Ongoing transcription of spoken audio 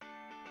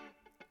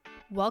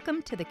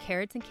Welcome to the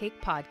Carrots and Cake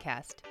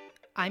podcast.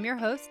 I'm your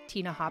host,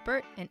 Tina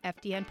Hoppert, an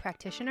FDN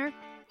practitioner,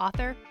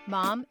 author,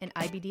 mom, and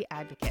IBD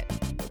advocate.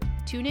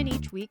 Tune in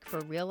each week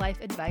for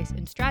real-life advice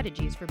and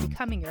strategies for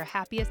becoming your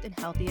happiest and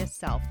healthiest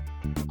self,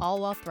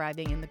 all while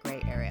thriving in the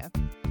gray area.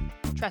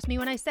 Trust me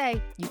when I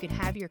say you can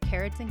have your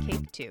carrots and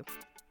cake too.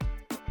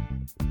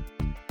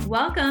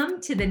 Welcome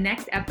to the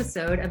next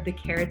episode of the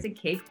Carrots and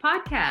Cake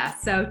podcast.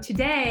 So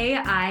today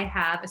I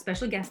have a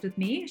special guest with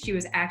me. She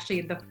was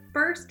actually the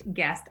first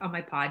guest on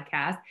my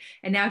podcast,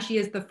 and now she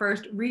is the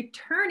first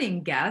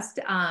returning guest,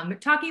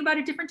 talking about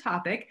a different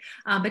topic.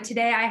 But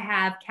today I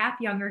have Kath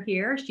Younger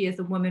here. She is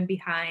the woman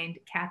behind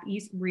Kath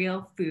Eats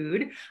Real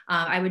Food.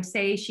 I would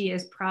say she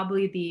is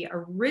probably the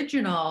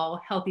original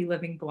healthy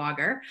living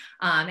blogger,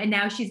 and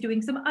now she's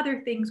doing some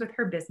other things with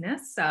her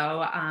business.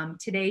 So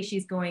today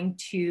she's going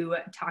to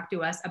talk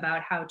to us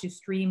about how to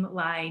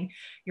streamline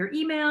your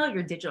email,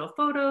 your digital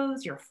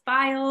photos, your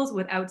files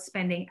without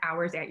spending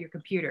hours at your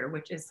computer,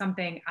 which is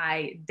something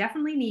I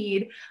definitely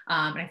need.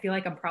 And I feel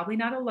like I'm probably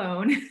not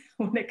alone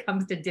when it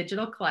comes to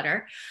digital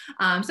clutter.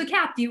 So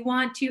Kath, do you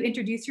want to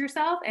introduce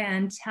yourself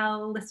and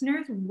tell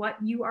listeners what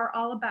you are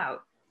all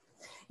about?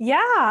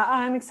 Yeah,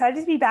 I'm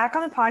excited to be back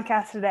on the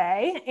podcast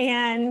today.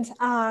 And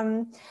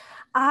I'm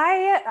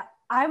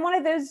one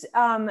of those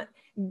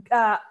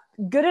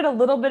good at a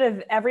little bit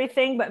of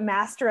everything, but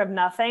master of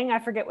nothing. I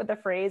forget what the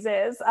phrase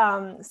is.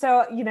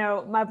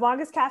 My blog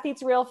is Kath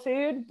Eats Real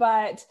Food,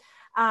 but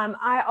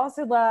I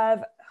also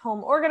love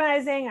home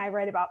organizing. I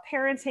write about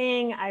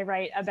parenting. I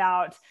write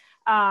about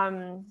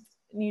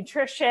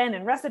nutrition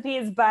and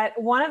recipes, but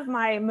one of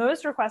my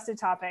most requested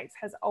topics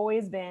has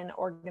always been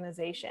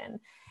organization.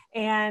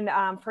 And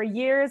for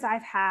years,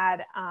 I've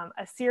had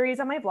a series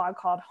on my blog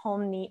called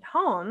Home Neat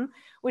Home,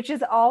 which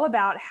is all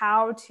about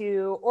how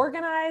to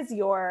organize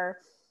your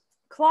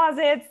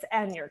closets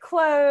and your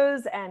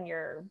clothes and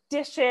your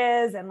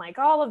dishes and like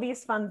all of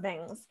these fun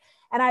things.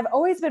 And I've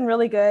always been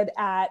really good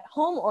at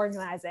home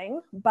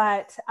organizing,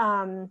 but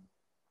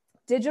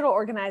digital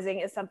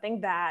organizing is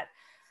something that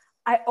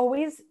I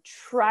always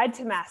tried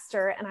to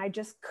master and I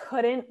just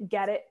couldn't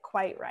get it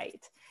quite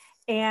right.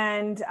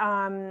 And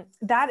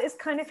that is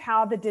kind of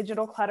how the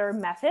digital clutter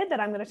method that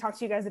I'm going to talk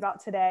to you guys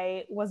about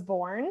today was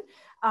born.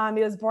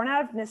 It was born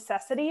out of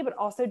necessity, but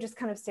also just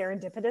kind of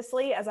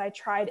serendipitously as I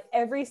tried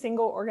every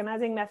single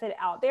organizing method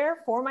out there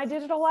for my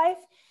digital life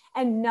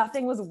and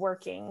nothing was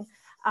working.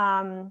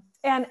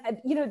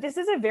 This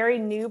is a very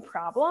new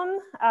problem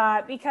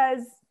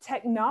because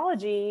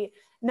technology,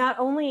 not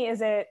only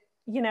is it,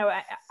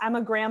 I'm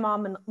a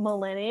grandma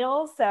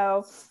millennial,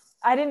 so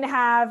I didn't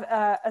have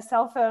a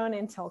cell phone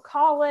until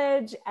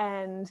college,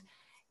 and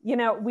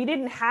we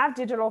didn't have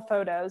digital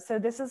photos. So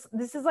this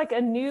is like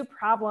a new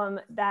problem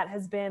that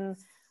has been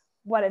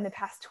in the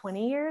past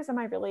 20 years. Am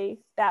I really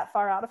that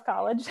far out of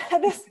college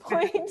at this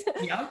point?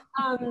 Yep.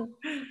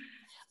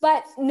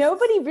 But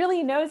nobody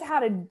really knows how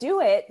to do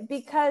it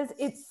because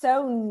it's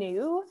so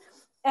new.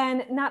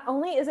 And not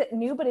only is it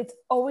new, but it's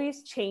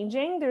always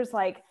changing. There's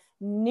like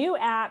new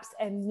apps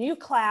and new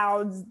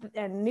clouds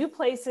and new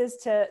places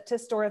to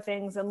store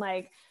things. And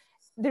like,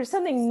 there's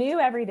something new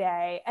every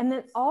day. And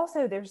then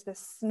also there's this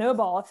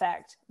snowball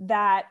effect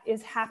that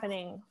is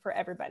happening for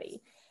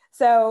everybody.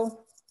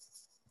 So,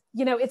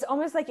 it's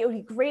almost like it would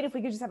be great if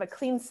we could just have a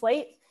clean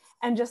slate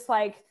and just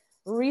like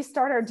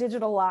restart our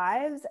digital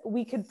lives.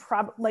 We could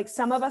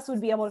some of us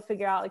would be able to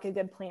figure out like a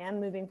good plan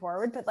moving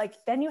forward, but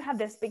like, then you have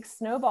this big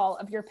snowball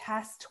of your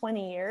past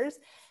 20 years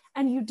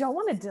and you don't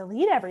want to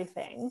delete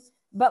everything.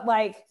 But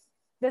like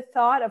the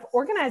thought of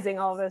organizing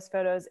all of those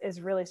photos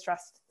is really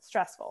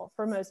stressful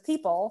for most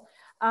people.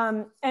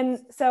 And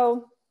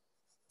so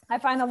I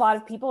find a lot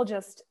of people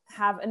just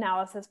have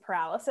analysis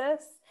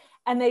paralysis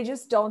and they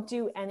just don't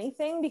do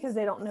anything because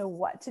they don't know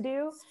what to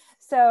do.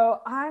 So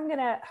I'm going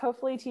to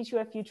hopefully teach you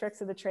a few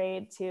tricks of the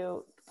trade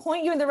to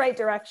point you in the right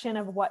direction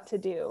of what to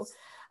do.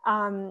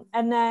 And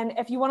then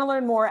if you want to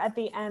learn more at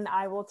the end,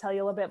 I will tell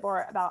you a little bit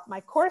more about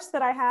my course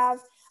that I have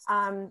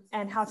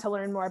and how to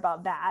learn more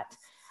about that.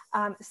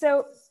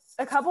 So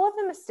a couple of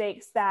the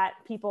mistakes that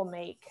people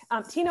make.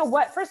 Tina,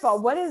 first of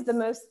all, what is the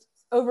most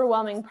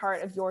overwhelming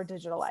part of your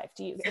digital life?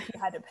 If you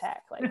had to pick,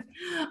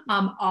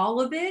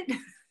 all of it.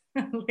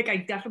 Like I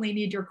definitely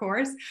need your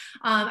course.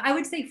 I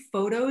would say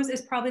photos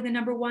is probably the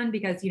number one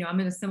because, I'm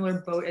in a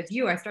similar boat as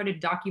you. I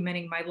started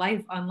documenting my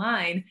life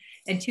online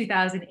in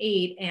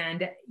 2008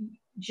 and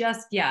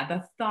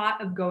the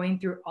thought of going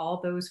through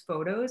all those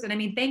photos. And I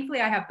mean,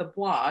 thankfully I have the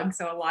blog.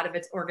 So a lot of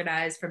it's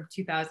organized from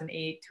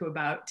 2008 to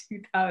about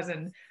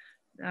 2000.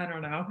 I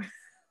don't know.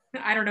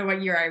 I don't know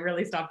what year I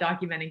really stopped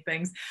documenting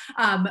things.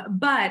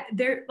 But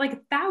they're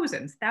like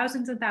thousands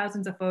and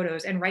thousands of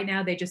photos. And right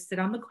now they just sit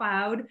on the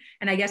cloud.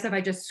 And I guess if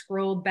I just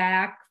scrolled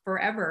back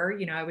forever,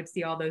 I would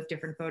see all those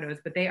different photos,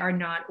 but they are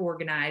not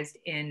organized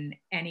in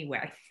any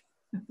way.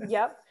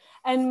 Yep.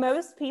 And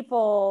most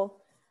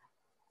people,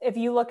 if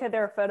you look at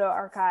their photo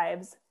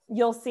archives,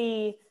 you'll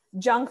see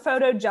junk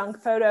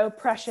photo,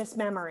 precious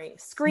memory,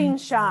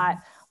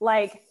 screenshot,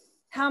 like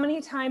how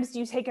many times do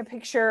you take a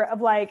picture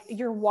of like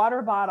your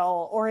water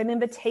bottle or an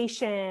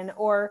invitation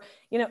or,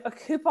 you know, a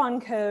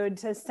coupon code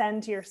to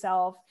send to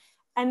yourself?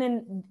 And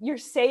then you're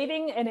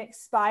saving an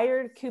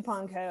expired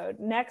coupon code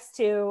next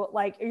to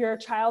like your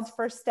child's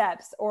first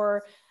steps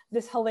or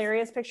this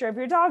hilarious picture of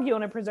your dog you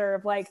want to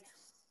preserve. Like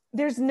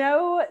there's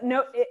no,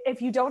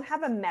 if you don't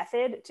have a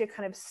method to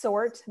kind of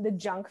sort the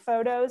junk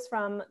photos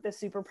from the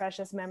super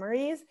precious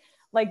memories,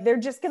 like they're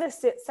just going to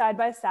sit side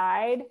by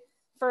side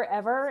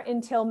forever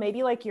until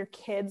maybe like your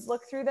kids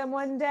look through them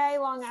one day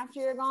long after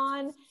you're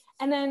gone.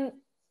 And then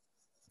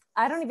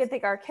I don't even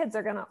think our kids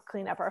are going to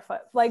clean up our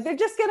foot. Like they're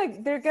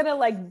going to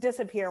like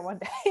disappear one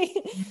day.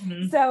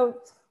 Mm-hmm. So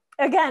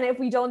again, if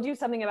we don't do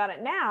something about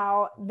it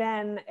now,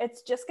 then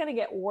it's just going to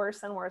get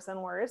worse and worse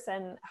and worse.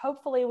 And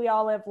hopefully we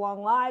all live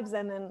long lives.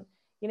 And then,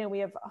 you know, we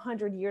have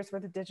 100 years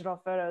worth of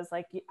digital photos.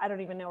 Like I don't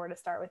even know where to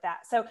start with that.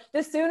 So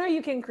the sooner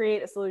you can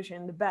create a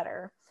solution, the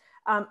better.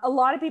 A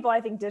lot of people, I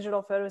think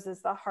digital photos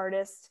is the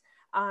hardest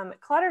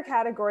clutter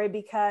category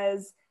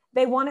because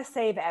they want to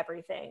save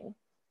everything.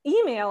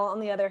 Email,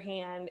 on the other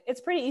hand, it's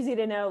pretty easy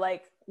to know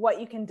like what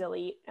you can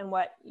delete and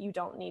what you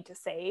don't need to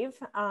save.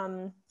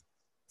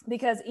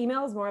 Because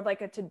email is more of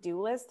like a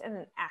to-do list and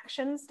an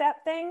action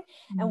step thing.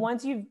 Mm-hmm. And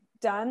once you've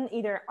done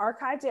either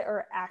archived it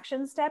or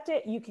action stepped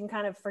it, you can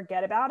kind of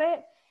forget about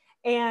it.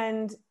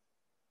 And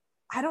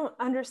I don't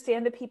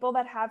understand the people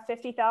that have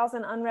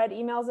 50,000 unread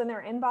emails in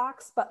their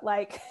inbox, but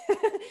like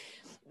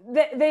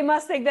they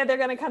must think that they're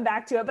going to come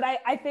back to it. But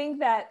I think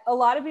that a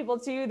lot of people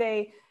too,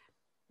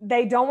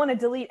 they don't want to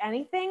delete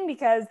anything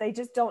because they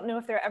just don't know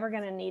if they're ever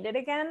going to need it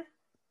again.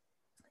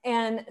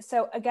 And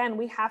so again,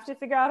 we have to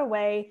figure out a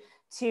way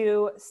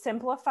to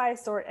simplify,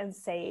 sort, and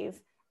save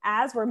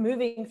as we're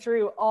moving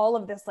through all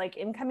of this, like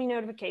incoming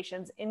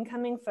notifications,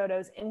 incoming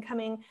photos,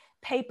 incoming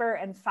paper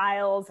and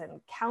files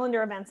and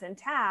calendar events and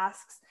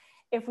tasks.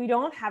 If we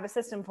don't have a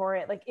system for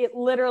it, like it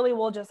literally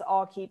will just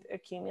all keep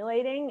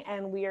accumulating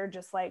and we are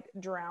just like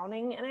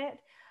drowning in it.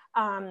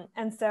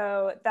 And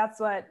so that's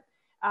what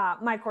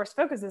my course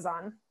focuses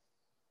on.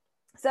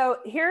 So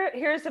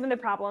here's some of the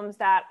problems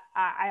that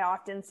I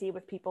often see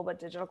with people with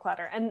digital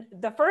clutter. And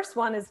the first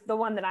one is the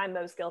one that I'm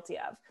most guilty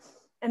of.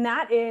 And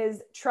that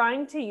is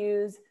trying to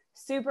use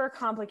super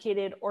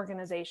complicated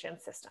organization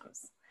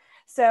systems.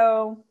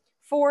 So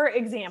for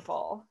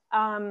example,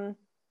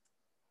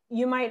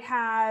 you might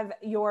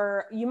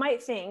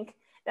think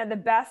that the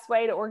best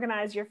way to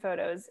organize your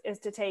photos is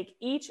to take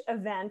each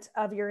event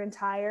of your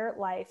entire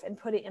life and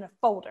put it in a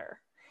folder.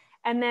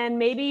 And then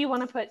maybe you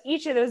want to put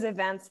each of those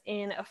events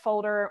in a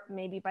folder,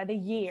 maybe by the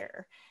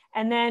year.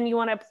 And then you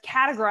want to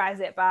categorize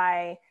it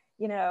by,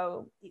 you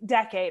know,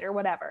 decade or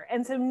whatever.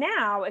 And so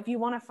now if you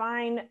want to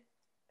find,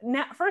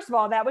 first of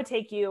all, that would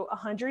take you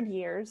 100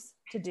 years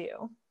to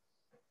do.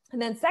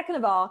 And then second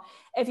of all,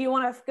 if you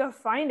want to go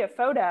find a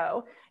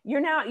photo,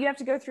 you have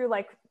to go through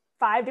like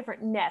 5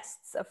 different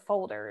nests of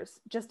folders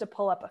just to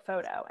pull up a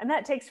photo. And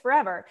that takes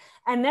forever.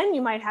 And then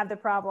you might have the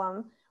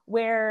problem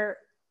where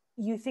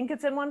you think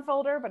it's in one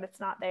folder, but it's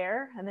not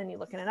there. And then you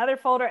look in another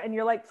folder and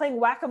you're like playing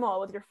whack-a-mole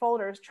with your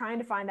folders, trying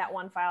to find that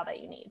one file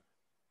that you need.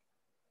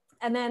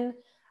 And then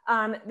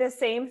the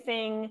same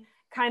thing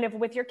kind of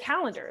with your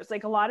calendars.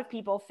 Like a lot of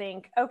people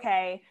think,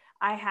 okay,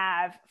 I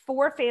have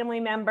 4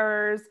 family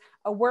members,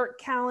 a work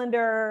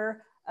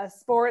calendar, a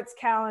sports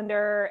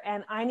calendar,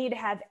 and I need to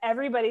have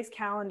everybody's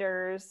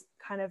calendars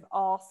kind of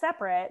all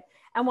separate.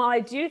 And while I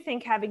do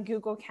think having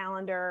Google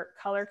Calendar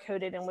color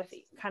coded and with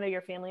kind of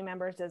your family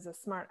members is a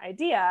smart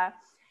idea,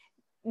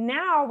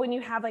 now when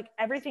you have like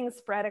everything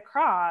spread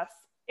across,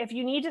 if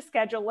you need to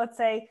schedule, let's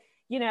say,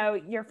 you know,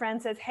 your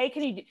friend says, hey,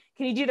 can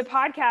you do the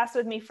podcast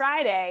with me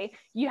Friday?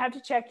 You have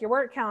to check your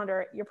work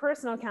calendar, your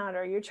personal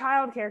calendar, your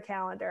childcare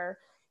calendar,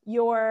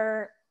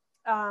 your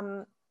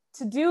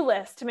to-do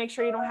list to make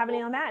sure you don't have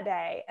any on that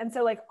day. And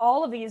so like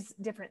all of these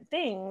different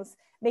things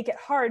make it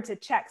hard to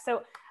check.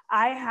 So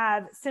I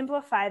have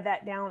simplified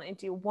that down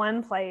into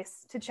one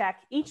place to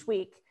check each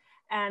week,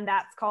 and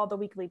that's called the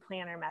weekly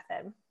planner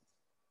method.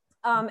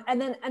 And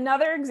then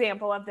another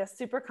example of this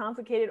super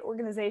complicated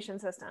organization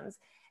systems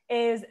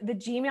is the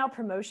Gmail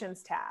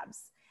promotions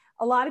tabs.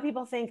 A lot of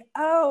people think,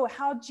 oh,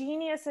 how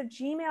genius of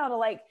Gmail to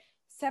like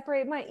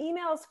separate my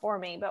emails for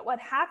me. But what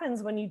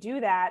happens when you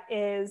do that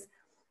is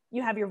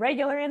you have your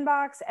regular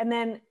inbox and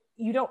then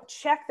you don't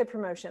check the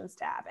promotions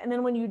tab. And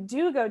then when you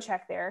do go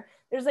check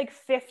there's like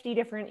 50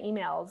 different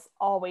emails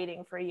all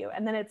waiting for you.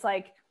 And then it's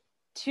like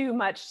too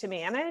much to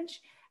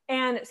manage.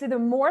 And so the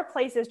more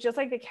places, just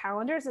like the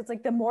calendars, it's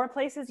like the more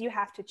places you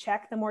have to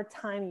check, the more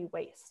time you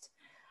waste.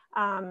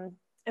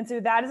 And so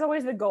that is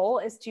always the goal,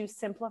 is to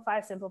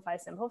simplify, simplify,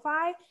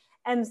 simplify.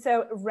 And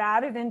so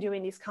rather than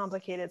doing these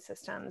complicated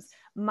systems,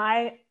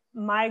 my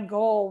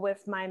goal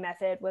with my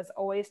method was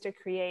always to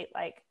create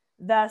like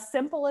the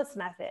simplest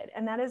method.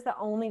 And that is the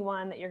only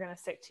one that you're going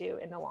to stick to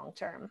in the long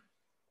term.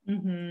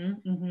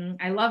 Mm-hmm, mm-hmm.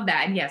 I love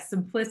that. And yes,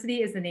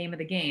 simplicity is the name of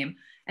the game.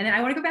 And then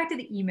I want to go back to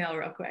the email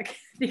real quick.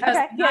 Because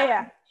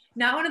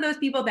not one of those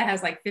people that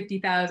has like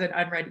 50,000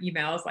 unread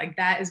emails. Like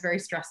that is very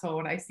stressful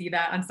when I see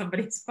that on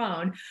somebody's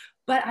phone.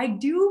 but I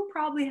do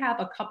probably have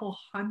a couple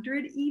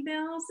hundred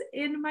emails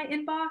in my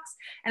inbox.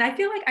 And I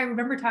feel like I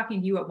remember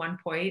talking to you at one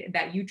point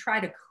that you try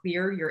to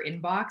clear your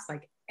inbox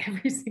like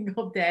every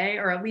single day,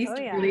 or at least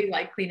really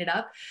like clean it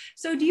up.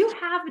 So do you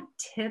have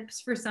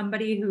tips for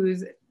somebody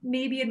who's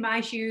maybe in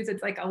my shoes?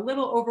 It's like a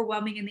little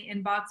overwhelming in the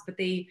inbox, but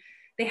they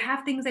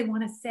have things they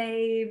want to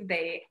save.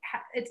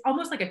 It's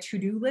almost like a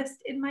to-do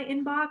list in my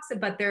inbox,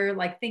 but they're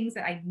like things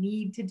that I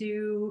need to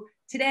do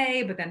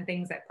today, but then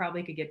things that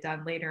probably could get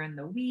done later in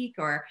the week,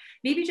 or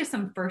maybe just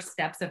some first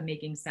steps of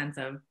making sense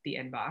of the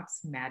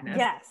inbox madness.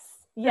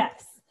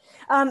 Yes.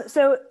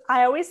 So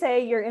I always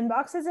say your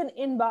inbox is an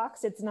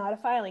inbox. It's not a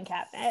filing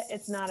cabinet.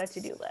 It's not a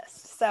to-do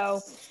list.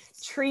 So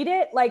treat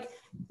it like,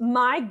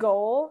 my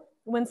goal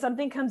when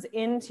something comes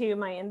into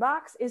my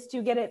inbox is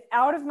to get it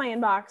out of my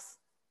inbox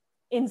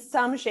in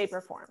some shape or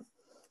form.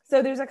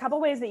 So there's a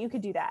couple ways that you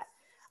could do that.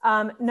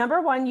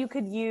 Number one, you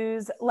could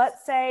use,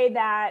 let's say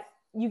that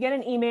you get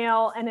an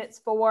email and it's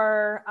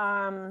for,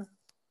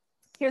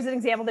 here's an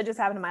example that just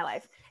happened in my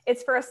life.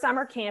 It's for a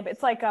summer camp.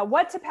 It's like a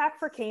what to pack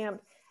for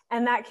camp.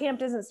 And that camp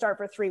doesn't start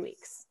for 3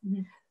 weeks.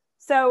 Mm-hmm.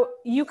 So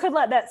you could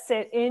let that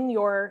sit in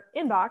your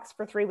inbox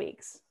for 3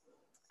 weeks.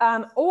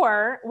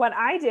 Or what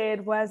I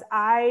did was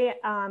I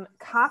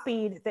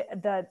copied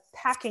the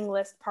packing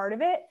list part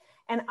of it,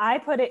 and I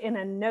put it in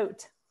a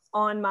note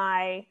on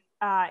my,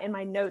 in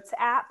my Notes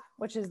app,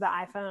 which is the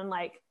iPhone.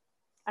 Like,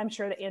 I'm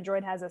sure that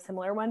Android has a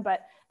similar one,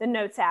 but the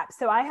Notes app.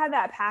 So I had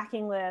that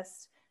packing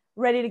list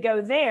ready to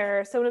go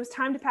there. So when it was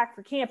time to pack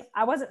for camp,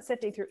 I wasn't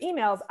sifting through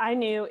emails. I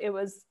knew it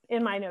was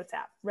in my Notes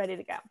app, ready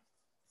to go.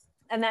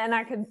 And then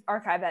I could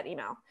archive that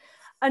email.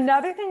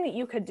 Another thing that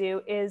you could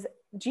do is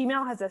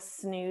Gmail has a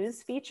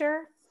snooze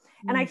feature.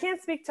 And I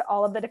can't speak to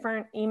all of the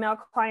different email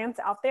clients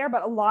out there,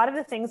 but a lot of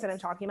the things that I'm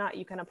talking about,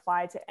 you can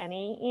apply to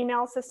any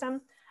email system.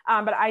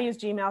 But I use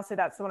Gmail, so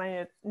that's the one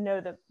I know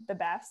the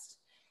best.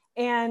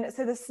 And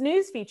so the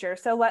snooze feature,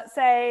 so let's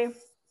say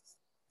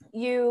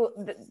you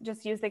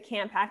just use the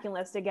camp packing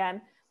list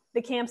again.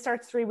 The camp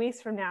starts 3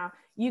 weeks from now.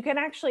 You can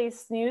actually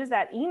snooze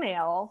that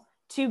email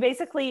to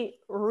basically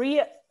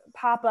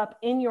pop up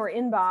in your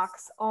inbox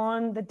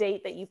on the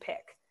date that you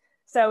pick.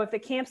 So if the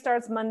camp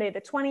starts Monday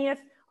the 20th,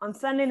 on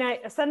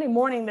Sunday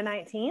morning, the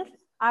 19th,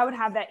 I would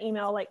have that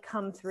email like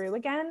come through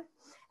again.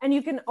 And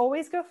you can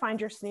always go find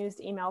your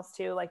snoozed emails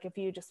too, like if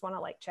you just want to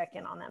like check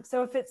in on them.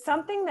 So if it's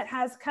something that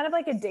has kind of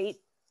like a date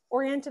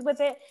oriented with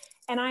it,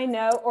 and I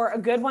know, or a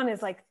good one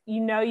is like,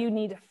 you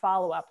need to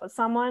follow up with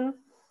someone.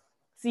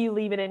 So you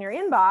leave it in your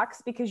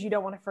inbox because you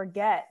don't want to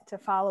forget to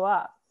follow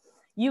up.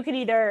 You could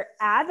either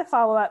add the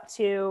follow-up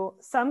to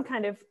some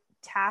kind of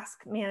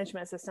task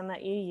management system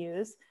that you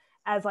use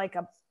as like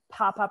a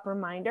pop-up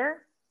reminder,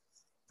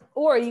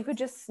 or you could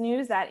just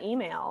snooze that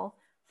email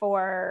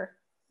for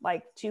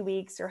like 2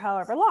 weeks or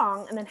however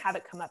long, and then have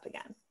it come up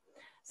again.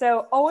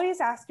 So always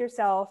ask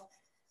yourself,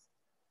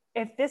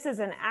 if this is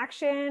an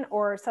action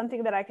or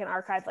something that I can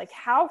archive, like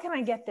how can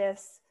I get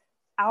this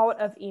out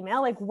of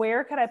email? Like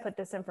where could I put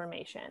this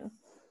information?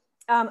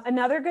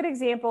 Another good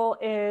example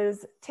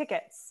is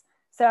tickets.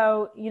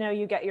 So,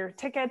 you get your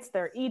tickets,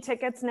 they're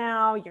e-tickets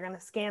now. You're going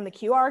to scan the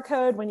QR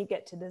code when you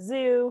get to the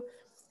zoo,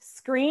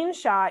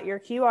 screenshot your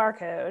QR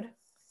code,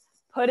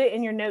 put it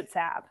in your Notes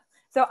app.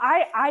 So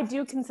I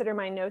do consider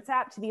my Notes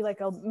app to be like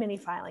a mini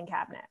filing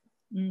cabinet.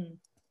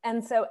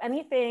 And so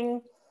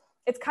anything,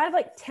 it's kind of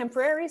like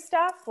temporary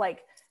stuff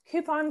like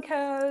coupon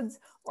codes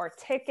or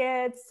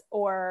tickets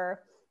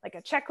or like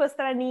a checklist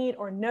that I need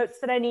or notes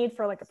that I need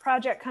for like a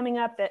project coming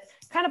up, that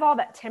kind of all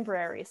that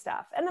temporary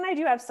stuff. And then I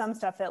do have some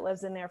stuff that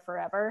lives in there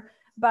forever,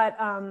 but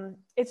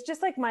it's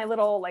just like my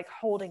little like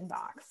holding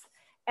box.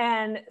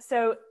 And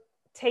so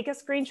take a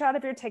screenshot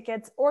of your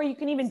tickets, or you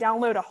can even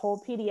download a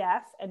whole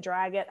PDF and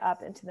drag it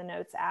up into the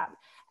Notes app.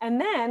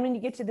 And then when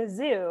you get to the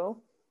zoo,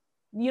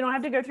 you don't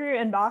have to go through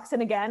your inbox.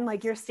 And again,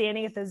 like you're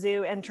standing at the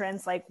zoo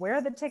entrance, like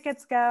where the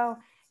tickets go,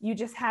 you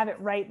just have it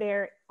right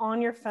there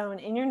on your phone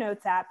in your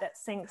Notes app that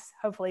syncs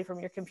hopefully from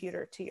your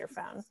computer to your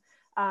phone.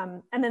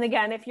 And then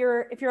again, if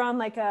you're on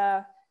like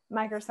a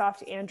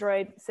Microsoft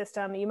Android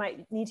system, you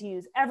might need to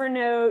use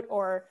Evernote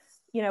or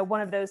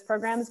one of those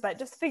programs, but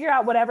just figure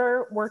out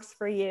whatever works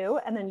for you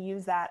and then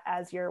use that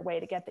as your way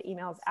to get the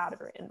emails out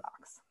of your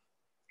inbox.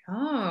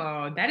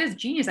 Oh, that is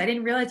genius. I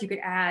didn't realize you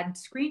could add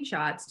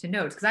screenshots to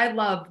Notes, because I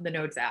love the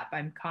Notes app.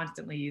 I'm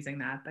constantly using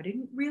that, but I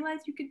didn't realize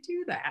you could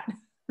do that.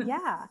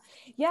 Yeah.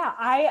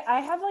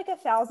 I have like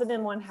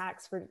 1,001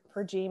 hacks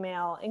for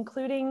Gmail,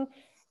 including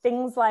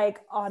things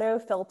like auto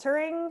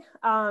filtering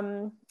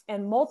and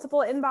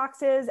multiple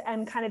inboxes,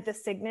 and kind of the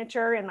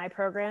signature in my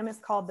program is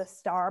called the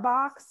Star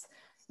Box.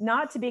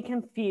 Not to be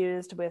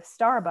confused with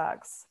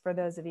Starbucks, for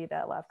those of you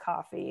that love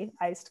coffee,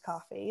 iced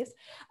coffees.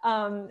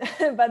 But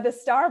the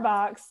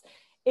Starbucks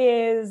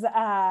is,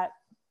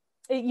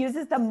 it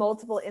uses the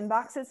multiple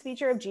inboxes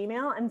feature of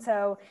Gmail. And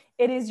so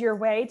it is your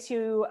way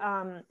to,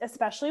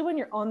 especially when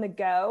you're on the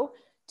go,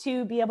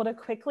 to be able to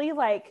quickly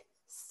like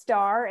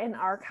star and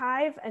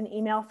archive an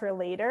email for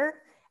later.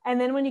 And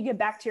then when you get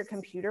back to your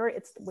computer,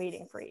 it's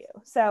waiting for you.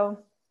 So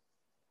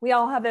we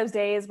all have those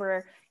days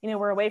where,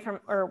 we're away from,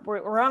 or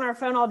we're on our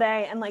phone all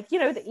day, and like,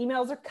 the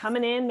emails are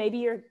coming in, maybe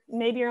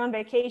you're on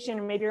vacation,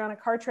 or maybe you're on a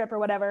car trip or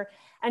whatever.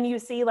 And you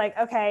see like,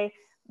 okay,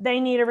 they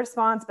need a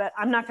response, but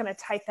I'm not going to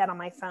type that on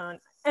my phone.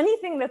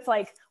 Anything that's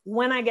like,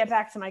 when I get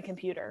back to my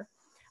computer,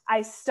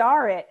 I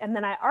star it and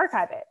then I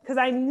archive it, because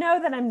I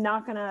know that I'm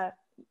not going to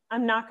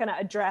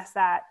address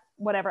that,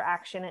 whatever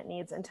action it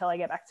needs, until I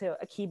get back to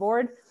a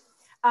keyboard.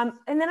 And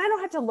then I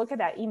don't have to look at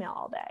that email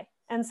all day.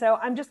 And so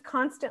I'm just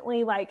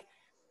constantly like,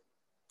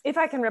 if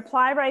I can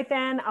reply right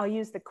then, I'll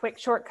use the quick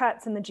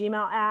shortcuts in the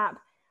Gmail app.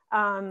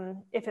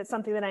 If it's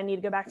something that I need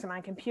to go back to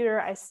my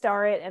computer, I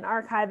star it and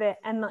archive it.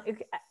 And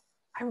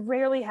I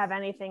rarely have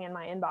anything in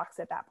my inbox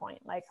at that point.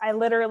 Like I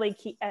literally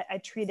I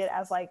treat it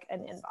as like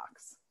an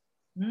inbox.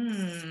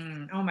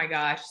 Oh my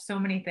gosh. So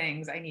many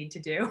things I need to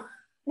do.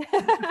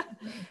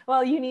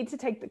 Well, you need to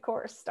take the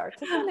course start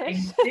to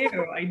finish.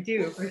 I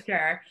do for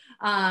sure.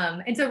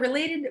 And so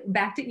related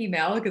back to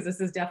email, because this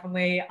is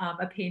definitely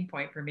a pain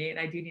point for me, and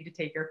I do need to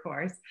take your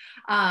course.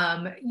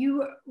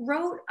 You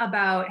wrote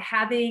about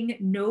having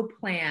no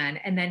plan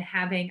and then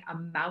having a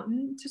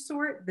mountain to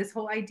sort, this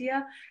whole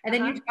idea. And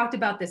then you talked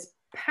about this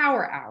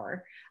power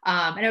hour.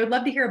 And I would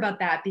love to hear about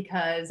that,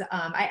 because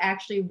I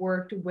actually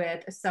worked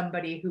with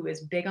somebody who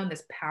is big on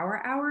this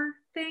power hour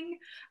thing.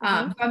 So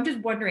I'm just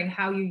wondering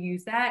how you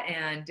use that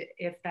and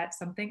if that's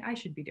something I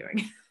should be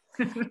doing.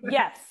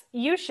 Yes,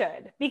 you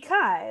should,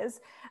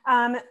 because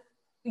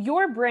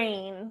your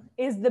brain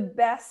is the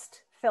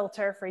best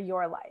filter for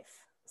your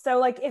life. So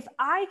like if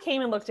I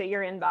came and looked at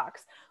your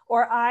inbox,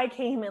 or I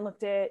came and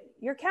looked at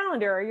your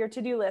calendar or your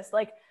to-do list,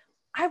 like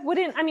I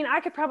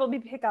could probably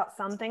pick out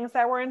some things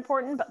that were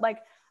important, but like,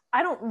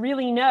 I don't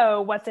really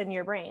know what's in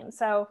your brain.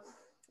 So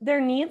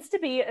there needs to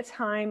be a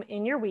time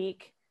in your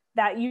week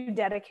that you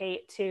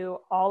dedicate to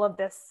all of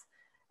this,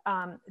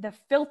 the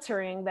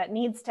filtering that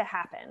needs to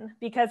happen.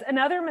 Because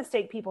another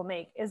mistake people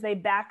make is they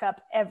back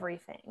up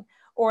everything,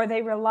 or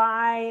they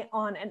rely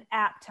on an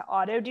app to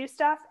auto do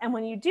stuff. And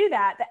when you do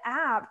that, the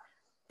app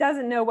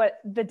doesn't know what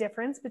the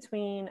difference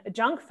between a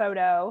junk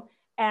photo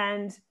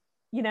and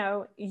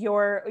your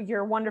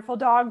wonderful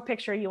dog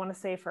picture you want to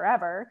save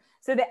forever.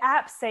 So the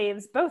app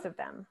saves both of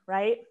them,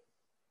 right?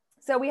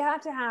 So we have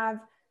to have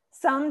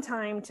some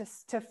time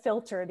to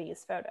filter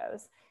these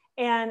photos.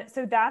 And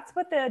so that's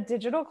what the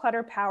Digital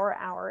Clutter Power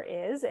Hour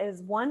is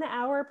 1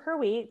 hour per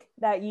week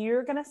that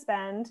you're going to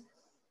spend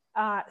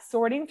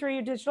sorting through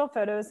your digital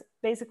photos,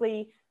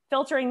 basically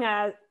filtering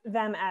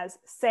them as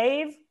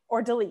save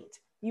or delete.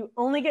 You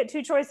only get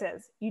 2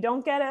 choices. You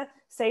don't get a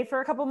save for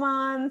a couple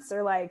months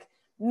or like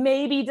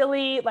maybe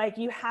delete. Like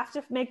you have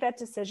to make that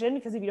decision,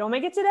 because if you don't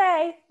make it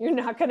today, you're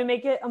not going to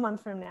make it a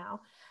month from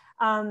now.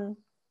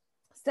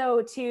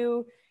 So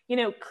to,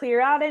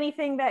 clear out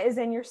anything that is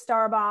in your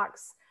star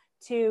box,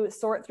 to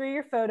sort through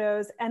your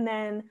photos, and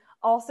then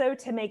also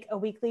to make a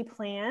weekly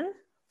plan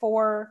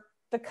for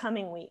the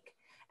coming week.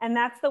 And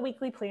that's the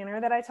weekly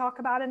planner that I talk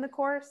about in the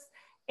course.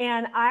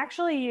 And I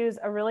actually use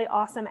a really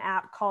awesome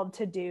app called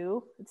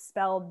To-Do. It's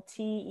spelled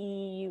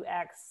TEUXDEUX.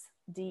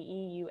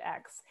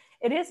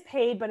 It is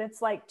paid, but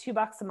it's like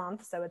 $2 a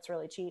month, so it's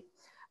really cheap.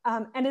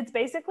 And it's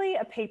basically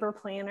a paper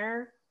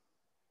planner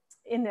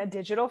in a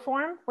digital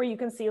form where you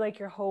can see like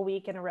your whole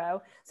week in a row.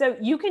 So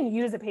you can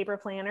use a paper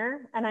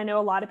planner. And I know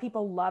a lot of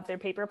people love their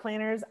paper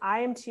planners. I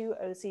am too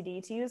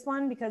OCD to use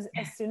one, because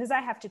as soon as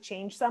I have to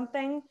change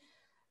something,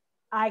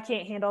 I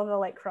can't handle the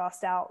like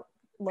crossed out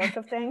look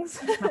of things.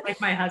 Not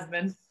like my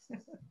husband.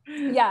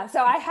 Yeah.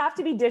 So I have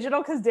to be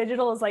digital, because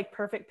digital is like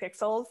perfect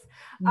pixels.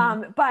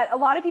 But a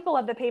lot of people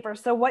love the paper.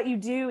 So what you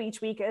do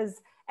each week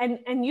is,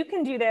 and you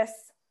can do this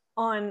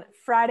on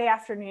Friday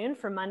afternoon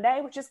for Monday,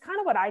 which is kind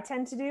of what I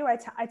tend to do.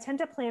 I tend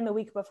to plan the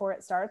week before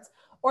it starts,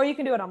 or you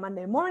can do it on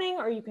Monday morning,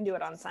 or you can do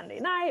it on Sunday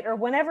night, or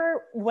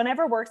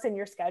whenever works in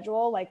your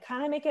schedule, like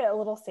kind of make it a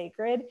little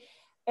sacred.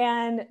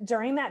 And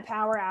during that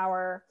power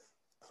hour,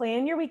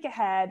 plan your week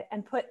ahead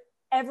and put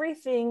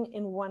everything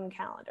in one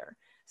calendar.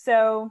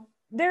 So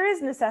there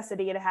is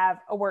necessity to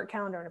have a work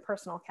calendar and a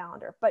personal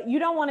calendar, but you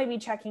don't want to be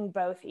checking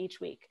both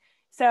each week.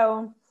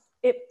 So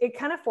it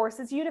kind of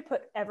forces you to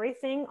put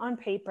everything on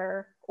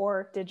paper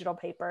or digital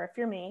paper, if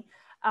you're me,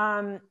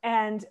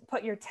 and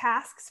put your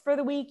tasks for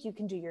the week. You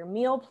can do your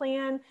meal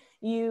plan.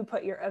 You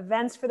put your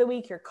events for the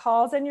week, your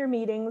calls and your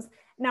meetings.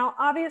 Now,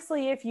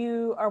 obviously, if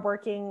you are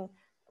working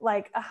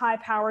like a high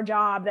power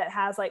job that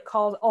has like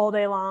calls all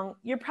day long,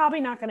 you're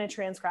probably not going to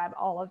transcribe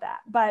all of that.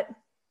 But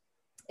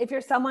if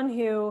you're someone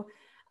who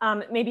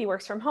maybe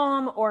works from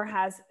home or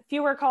has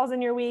fewer calls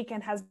in your week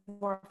and has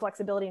more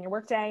flexibility in your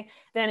workday,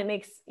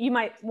 then you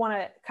might want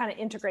to kind of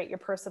integrate your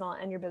personal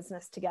and your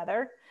business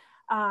together.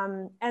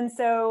 And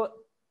so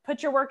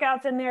put your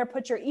workouts in there,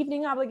 put your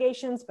evening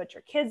obligations, put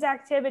your kids'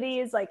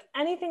 activities, like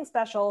anything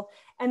special.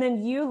 And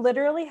then you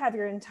literally have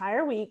your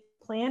entire week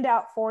planned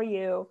out for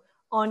you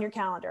on your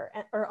calendar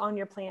or on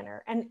your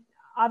planner. And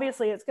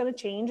obviously it's going to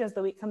change as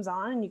the week comes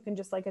on, and you can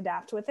just like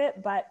adapt with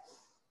it. But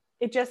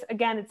it just,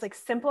 again, it's like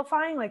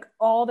simplifying like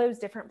all those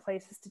different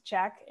places to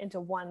check into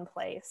one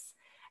place,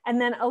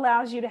 and then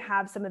allows you to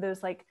have some of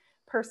those like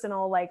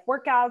personal like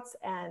workouts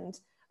and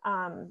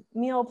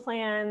meal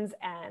plans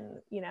and,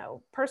 you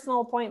know,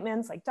 personal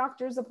appointments, like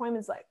doctor's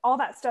appointments, like all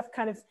that stuff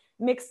kind of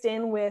mixed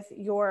in with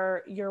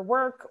your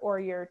work or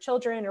your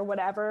children or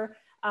whatever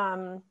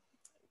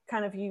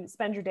kind of you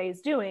spend your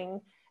days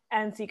doing.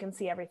 And so you can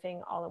see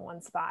everything all in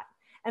one spot.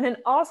 And then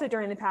also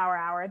during the power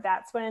hour,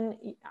 that's when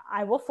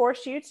I will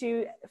force you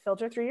to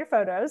filter through your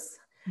photos.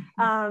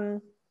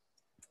 And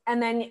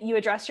then you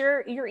address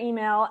your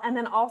email. And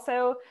then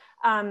also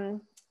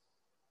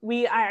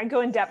I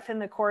go in depth in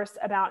the course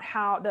about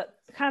how the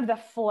kind of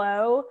the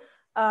flow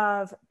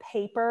of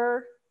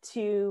paper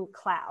to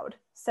cloud.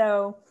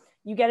 So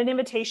you get an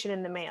invitation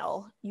in the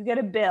mail, you get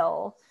a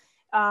bill,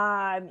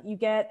 you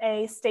get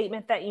a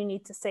statement that you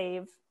need to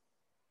save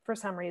for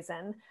some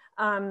reason.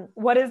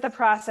 What is the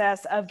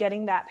process of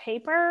getting that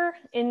paper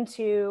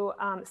into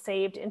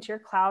saved into your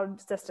cloud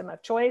system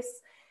of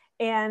choice?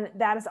 And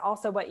that is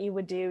also what you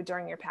would do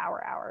during your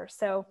power hour.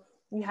 So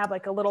you have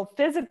like a little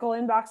physical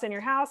inbox in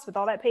your house with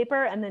all that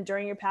paper. And then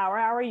during your power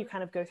hour, you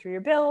kind of go through your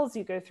bills,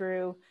 you go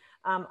through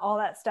all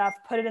that stuff,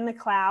 put it in the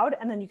cloud,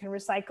 and then you can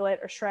recycle it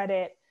or shred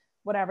it,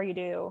 whatever you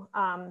do,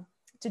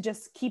 to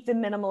just keep the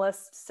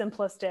minimalist,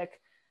 simplistic,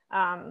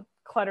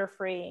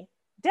 clutter-free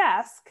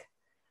desk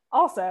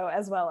also,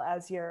 as well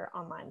as your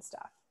online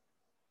stuff.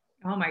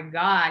 Oh my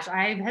gosh,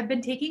 I have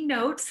been taking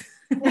notes.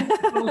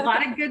 A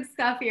lot of good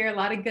stuff here, a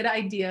lot of good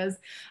ideas.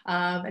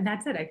 And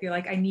that's it. I feel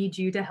like I need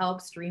you to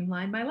help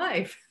streamline my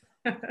life.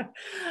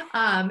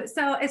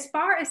 So as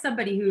far as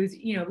somebody who's,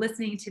 you know,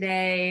 listening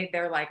today,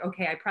 they're like,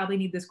 okay, I probably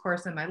need this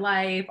course in my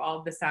life. All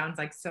of this sounds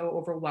like so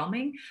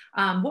overwhelming.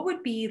 What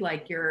would be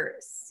like your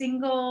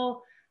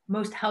single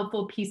most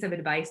helpful piece of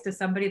advice to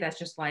somebody that's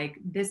just like,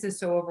 this is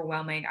so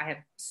overwhelming. I have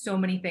so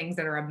many things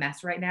that are a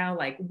mess right now.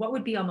 Like, what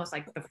would be almost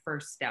like the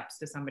first steps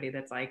to somebody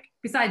that's like,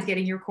 besides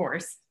getting your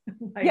course,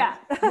 like, yeah,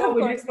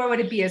 what would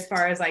it be as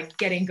far as like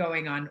getting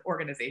going on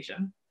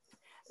organization?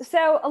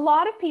 So a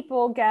lot of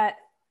people get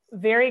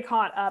very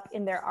caught up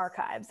in their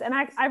archives. And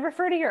I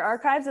refer to your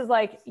archives as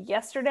like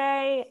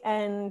yesterday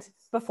and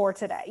before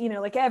today, you know,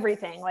 like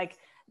everything, like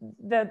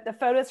the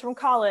photos from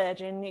college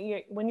and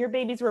when your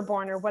babies were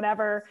born or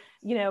whatever,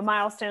 you know,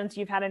 milestones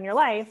you've had in your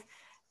life.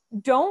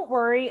 Don't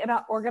worry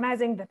about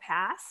organizing the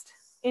past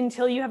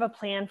until you have a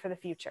plan for the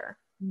future.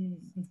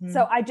 Mm-hmm.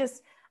 So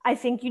I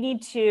think you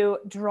need to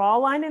draw a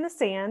line in the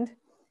sand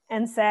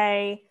and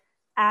say,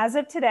 as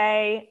of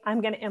today,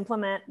 I'm going to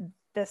implement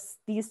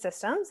these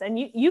systems, and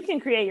you can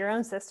create your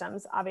own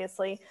systems,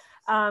 obviously.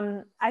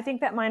 I think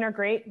that mine are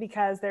great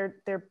because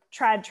they're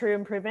tried, true,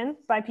 and proven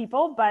by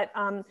people, but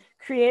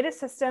create a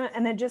system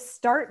and then just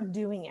start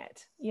doing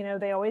it. You know,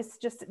 they always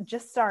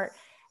just start,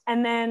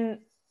 and then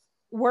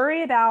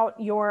worry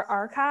about your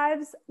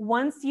archives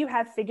once you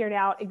have figured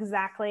out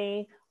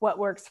exactly what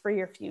works for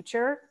your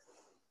future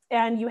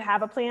and you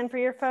have a plan for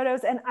your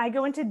photos. And I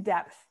go into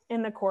depth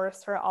in the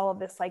course for all of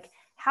this, like,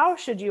 how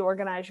should you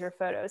organize your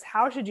photos?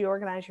 How should you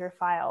organize your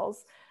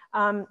files?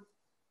 And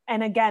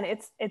again,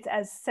 it's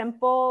as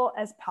simple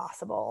as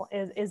possible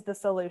is the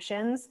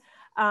solutions.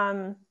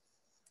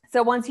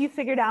 So once you've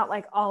figured out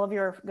like all of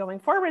your going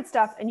forward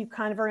stuff and you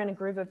kind of are in a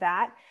groove of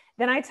that,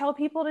 then I tell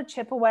people to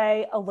chip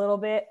away a little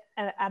bit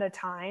at a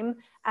time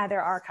at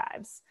their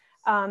archives.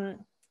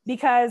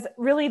 Because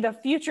really the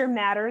future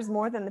matters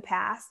more than the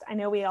past. I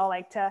know we all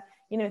like to,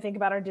 you know, think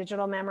about our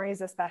digital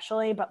memories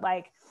especially, but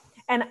like,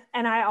 and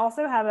I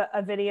also have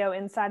a video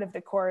inside of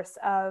the course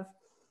of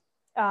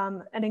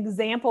an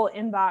example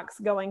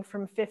inbox going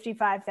from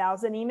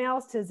 55,000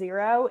 emails to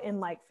 0 in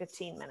like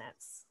 15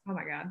 minutes. Oh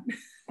my God.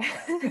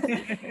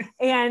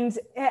 and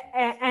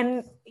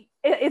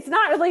it's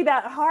not really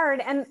that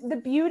hard. And the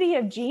beauty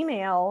of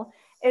Gmail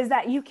is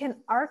that you can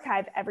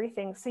archive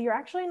everything. So you're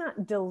actually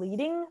not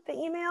deleting the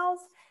emails,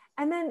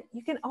 and then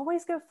you can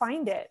always go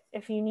find it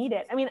if you need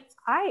it. I mean,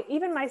 I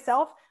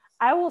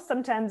will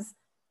sometimes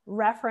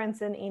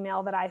reference an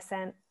email that I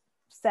sent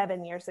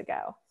 7 years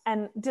ago.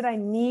 And did I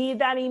need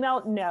that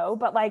email? No,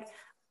 but like,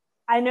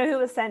 I know who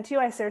it was sent to.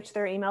 I searched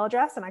their email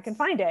address and I can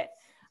find it.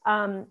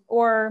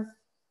 Or,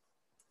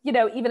 you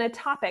know, even a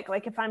topic,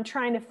 like if I'm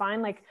trying to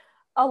find like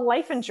a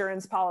life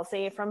insurance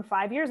policy from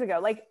 5 years ago,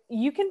 like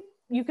you can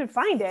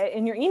find it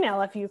in your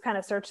email if you kind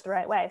of search the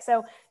right way.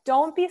 So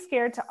don't be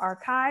scared to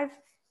archive,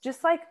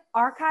 just like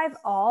archive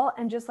all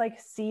and just like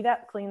see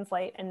that clean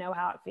slate and know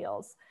how it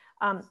feels.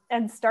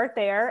 And start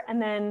there.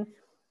 And then,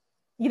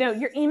 you know,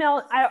 your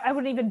email, I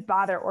wouldn't even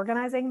bother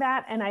organizing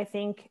that. And I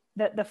think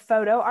that the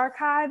photo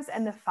archives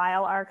and the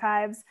file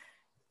archives,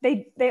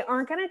 they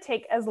aren't going to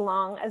take as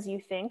long as you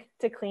think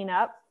to clean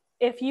up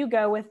if you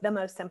go with the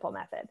most simple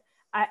method.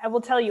 I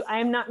will tell you, I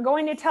am not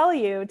going to tell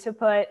you to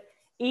put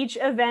each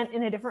event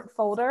in a different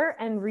folder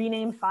and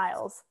rename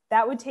files.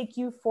 That would take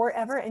you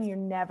forever and you're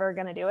never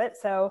going to do it.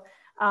 So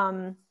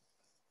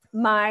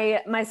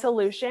my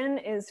solution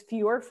is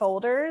fewer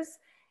folders,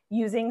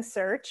 using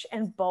search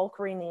and bulk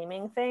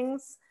renaming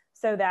things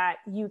so that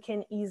you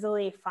can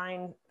easily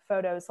find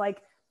photos.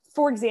 Like,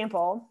 for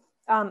example,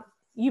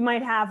 you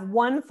might have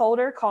one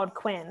folder called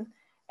Quinn,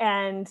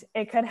 and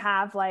it could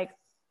have like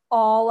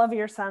all of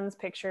your son's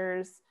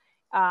pictures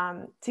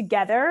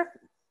together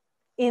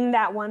in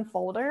that one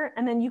folder.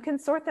 And then you can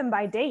sort them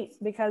by date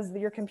because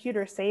your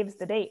computer saves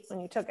the date when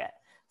you took it.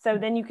 So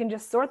then you can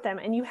just sort them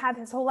and you have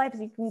his whole life.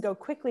 So you can go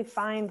quickly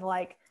find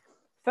like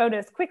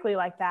photos quickly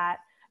like that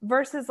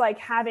versus like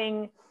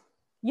having,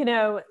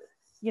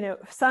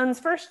 son's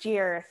first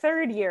year,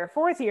 third year,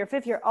 fourth year,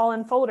 fifth year, all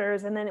in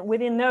folders. And then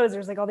within those,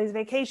 there's like all these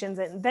vacations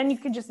and then you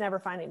can just never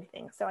find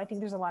anything. So I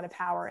think there's a lot of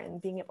power in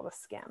being able to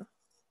skim.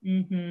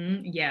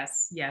 Mm-hmm.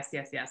 Yes.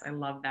 I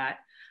love that.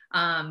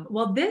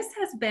 Well, this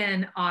has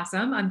been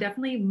awesome. I'm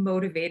definitely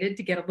motivated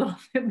to get a little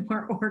bit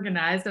more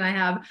organized, and I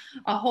have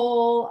a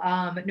whole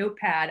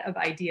notepad of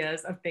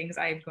ideas of things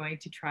I'm going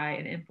to try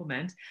and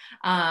implement.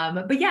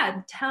 But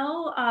yeah,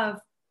 tell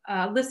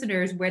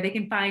listeners where they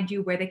can find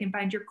you, where they can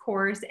find your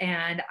course.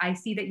 And I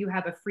see that you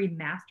have a free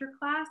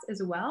masterclass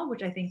as well,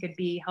 which I think could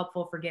be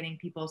helpful for getting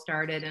people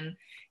started and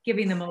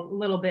giving them a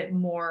little bit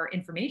more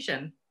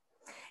information.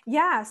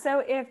 Yeah.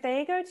 So if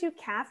they go to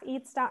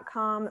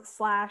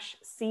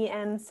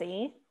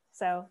calfeats.com/CNC,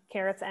 so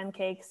carrots and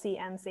cake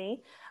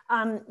CNC,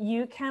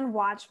 you can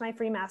watch my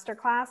free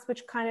masterclass,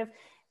 which kind of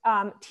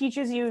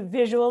teaches you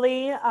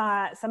visually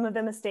some of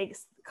the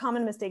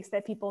common mistakes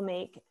that people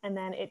make. And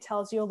then it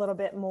tells you a little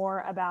bit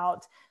more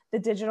about the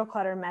digital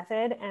clutter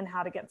method and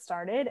how to get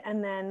started.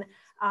 And then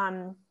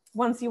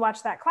once you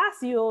watch that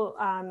class, you'll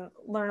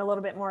learn a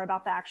little bit more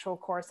about the actual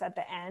course at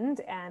the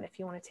end. And if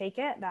you want to take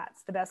it,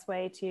 that's the best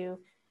way to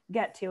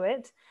get to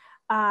it.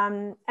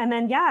 And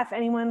then, yeah, if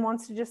anyone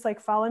wants to just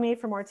like follow me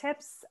for more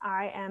tips,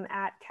 I am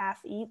at Calf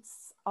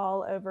Eats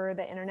all over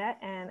the internet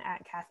and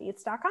at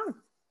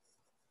calfeats.com.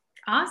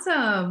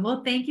 Awesome.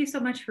 Well, thank you so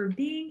much for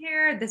being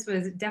here. This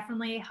was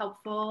definitely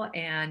helpful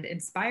and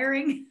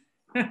inspiring.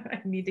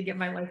 I need to get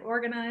my life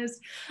organized.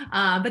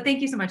 But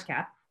thank you so much,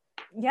 Kath.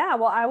 Yeah,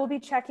 well, I will be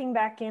checking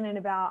back in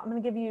about, I'm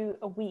going to give you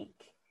a week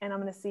and I'm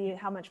going to see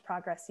how much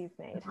progress you've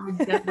made.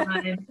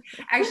 Deadline.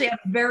 Actually, I'm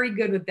very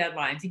good with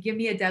deadlines. You give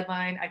me a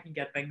deadline, I can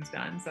get things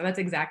done. So that's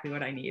exactly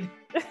what I need.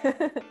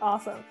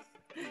 Awesome.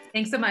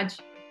 Thanks so much.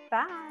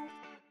 Bye.